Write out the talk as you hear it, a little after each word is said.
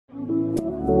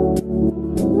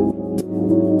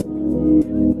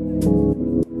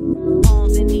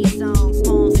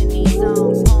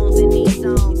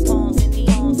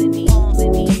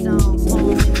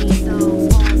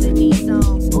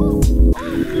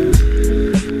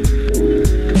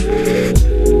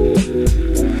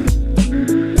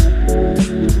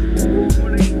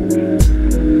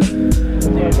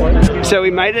So we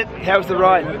made it. How was the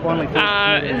ride?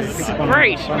 It's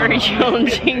great. Very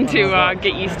challenging to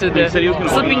get used to the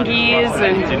slipping gears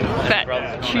and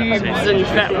fat tubes and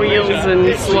fat wheels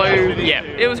and slow. Yeah,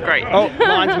 it was great. Oh,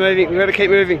 mine's moving. We've got to keep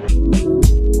moving.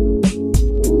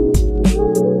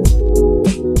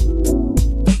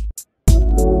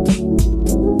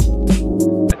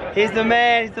 He's the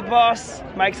man, he's the boss,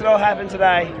 makes it all happen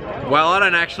today. Well, I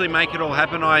don't actually make it all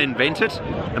happen, I invent it,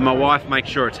 and my wife makes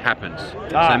sure it happens.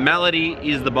 So Melody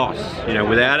is the boss. You know,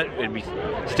 without it, it'd be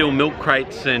still milk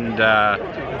crates and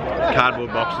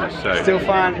cardboard boxes. So still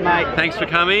fun, mate. Thanks for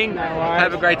coming. No worries.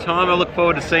 Have a great time. I look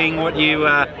forward to seeing what you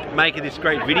make of this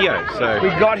great video. So we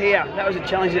got here. That was a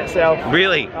challenge in itself.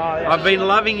 Really? I've been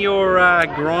loving your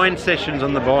grind sessions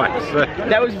on the bikes.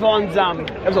 That was Von's,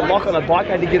 that was a lock on the bike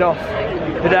I had to get off.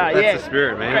 But That's yeah, the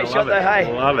spirit, man. Great I shot love it. though, hey.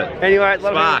 I love it. Anyway,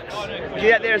 love Sparks. it.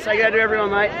 Get out there and say good day to everyone,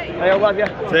 mate. They all love you.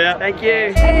 See ya. Thank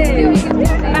you. Hey,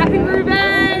 Melburn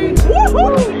Roobaix!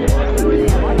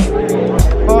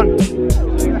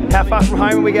 Von, how far from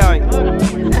home are we going? We're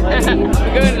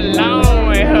going a long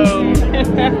way home.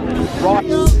 Right.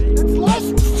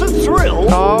 Licensed to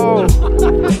thrill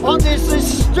on this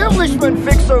establishment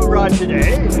Fyxo ride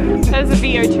today. How does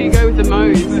the VO2 go with the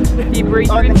Mo's? Do you breathe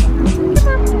through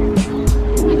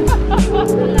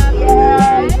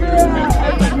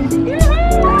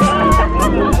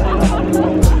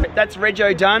That's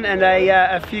Rego done and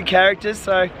a few characters,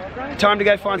 so time to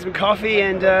go find some coffee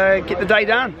and get the day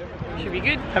done. Should be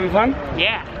good. Having fun?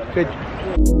 Yeah. Good.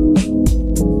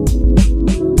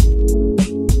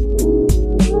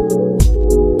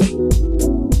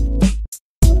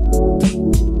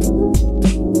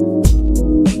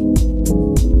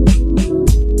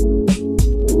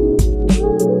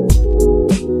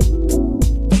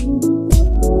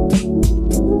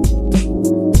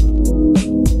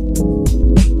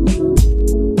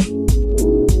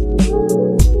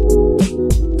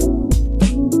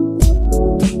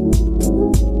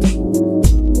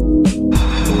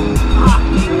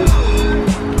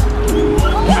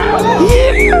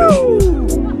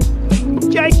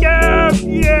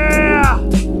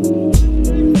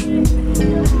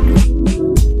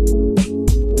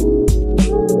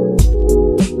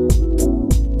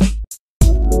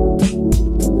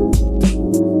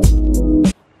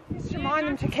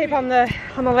 Keep on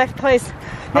the left, please.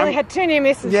 Nearly had 2 near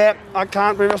misses. Yeah, I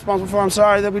can't be responsible for. I'm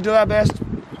sorry. That we do our best.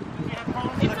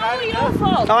 It's all your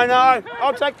fault. I know.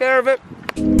 I'll take care of it.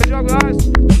 Good job,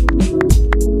 guys.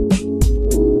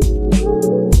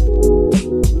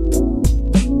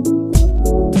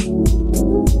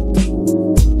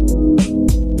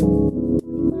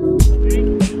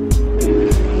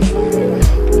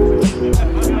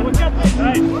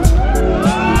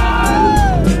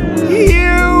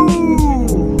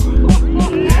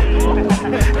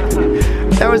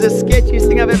 That was the sketchiest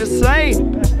thing I've ever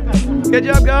seen. Good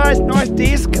job, guys. Nice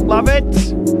disc. Love it.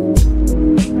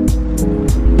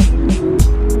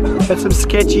 That's some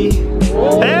sketchy.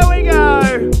 There we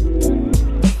go.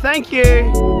 Thank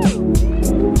you.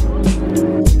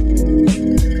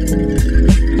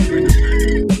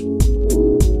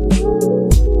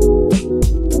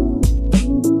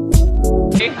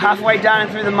 Halfway done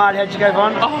and through the mud, how'd you go,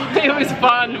 Von? Oh, it was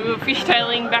fun. We were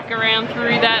fishtailing back around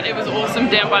through that. It was awesome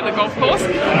down by the golf course.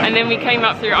 And then we came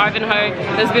up through Ivanhoe.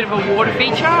 There's a bit of a water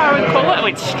feature, I would call it. I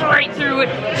went straight through it,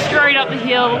 straight up the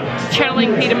hill,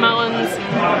 channeling Peter Mullins,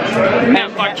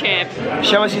 mountain bike champ.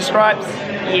 Show us your stripes.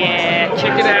 Yeah,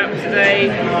 check it out today.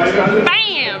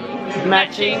 Bam!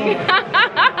 Matching.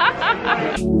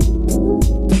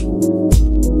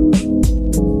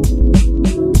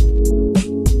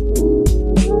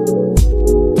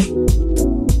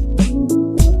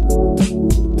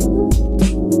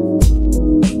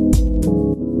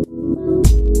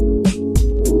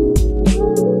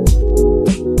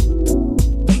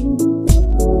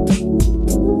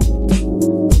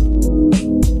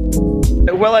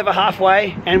 Well over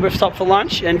halfway and we've stopped for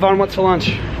lunch. And Von, what's for lunch?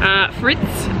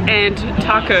 Fritz and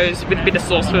tacos with a bit of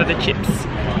sauce for the chips.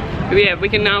 But yeah, we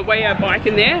can weigh our bike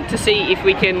in there to see if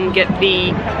we can get the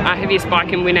heaviest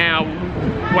bike and win our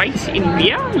weight in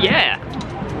beer. Yeah,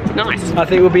 nice. I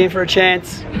think we'll be in for a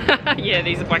chance. Yeah,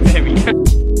 these bikes are heavy.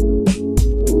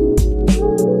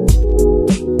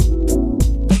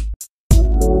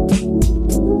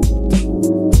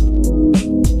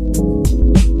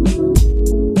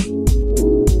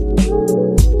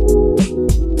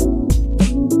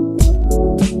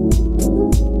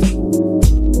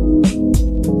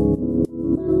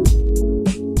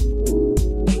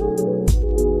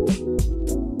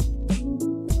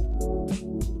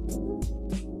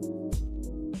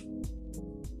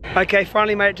 Okay,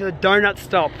 finally made it to the donut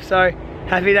stop. So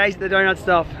happy days at the donut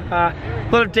stop. A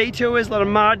lot of detours, a lot of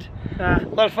mud, a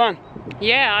lot of fun.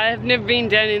 Yeah, I've never been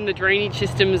down in the drainage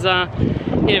systems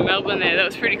in Melbourne there. That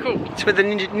was pretty cool. It's where the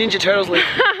Ninja Turtles live.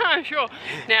 I'm sure.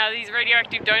 Now these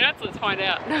radioactive donuts, let's find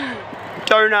out.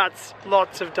 Donuts,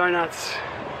 lots of donuts.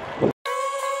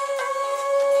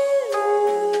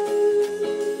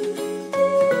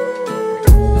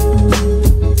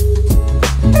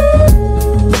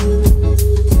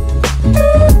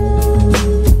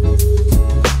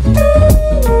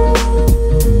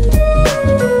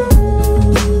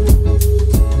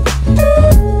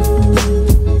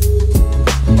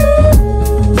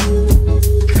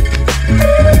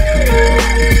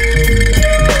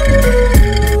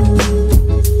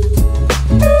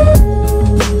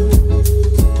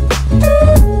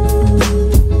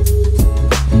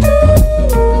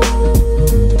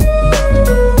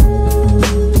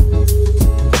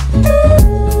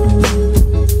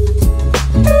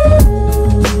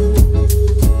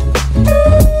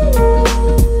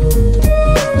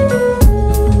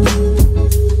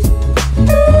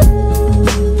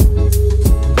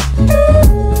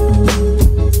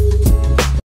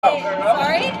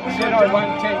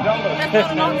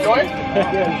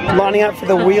 Lining up for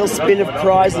the wheel spin of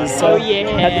prizes, so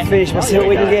at the finish we'll see what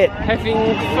we can get. Hoping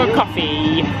for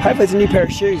coffee. Hopefully it's a new pair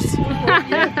of shoes.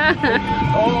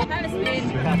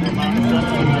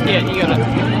 Yeah, you got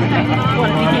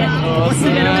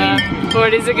it.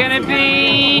 What is it gonna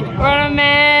be? What a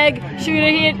mag! Should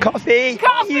we hit Coffee!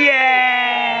 Coffee!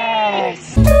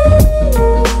 Yes!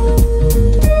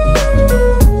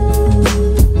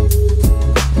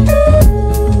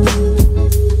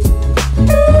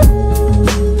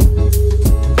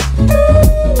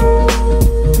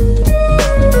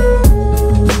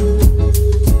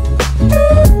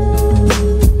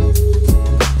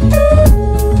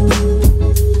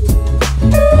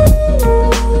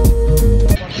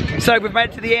 So we've made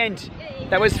it to the end.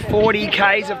 That was 40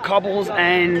 k's of cobbles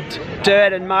and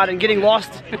dirt and mud and getting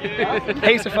lost.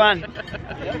 Heaps of fun.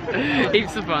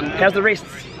 Heaps of fun. How's the wrists?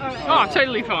 Oh,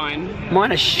 totally fine.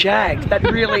 Mine are shagged. That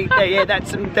really, yeah,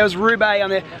 there was Roobaix on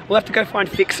there. We'll have to go find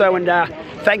Fyxo and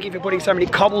thank you for putting so many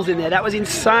cobbles in there. That was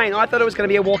insane. I thought it was going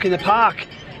to be a walk in the park.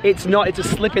 It's not, it's a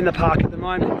slip in the park at the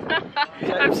moment.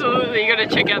 Absolutely, you got to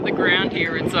check out the ground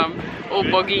here. It's all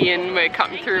boggy and we're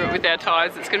cutting through it with our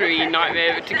tyres. It's going to be a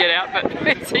nightmare to get out, but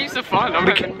it's heaps of fun.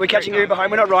 We're catching Uber home.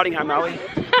 We're not riding home, are we?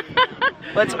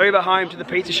 Let's Uber home to the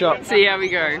pizza shop. See how we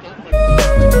go.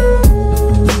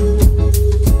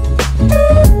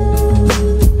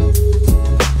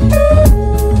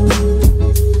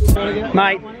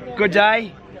 Mate, good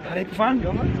day. Had a heap of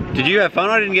fun. Did you have fun?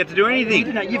 I didn't get to do anything.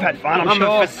 You've had fun, I'm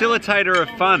sure. a facilitator of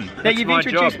fun. Now That's you've my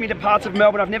introduced job. me to parts of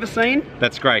Melbourne I've never seen.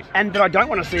 That's great. And that I don't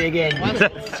want to see again.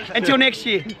 Until next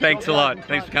year. Thanks a lot.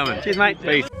 Thanks for coming. Cheers, mate.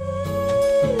 Peace.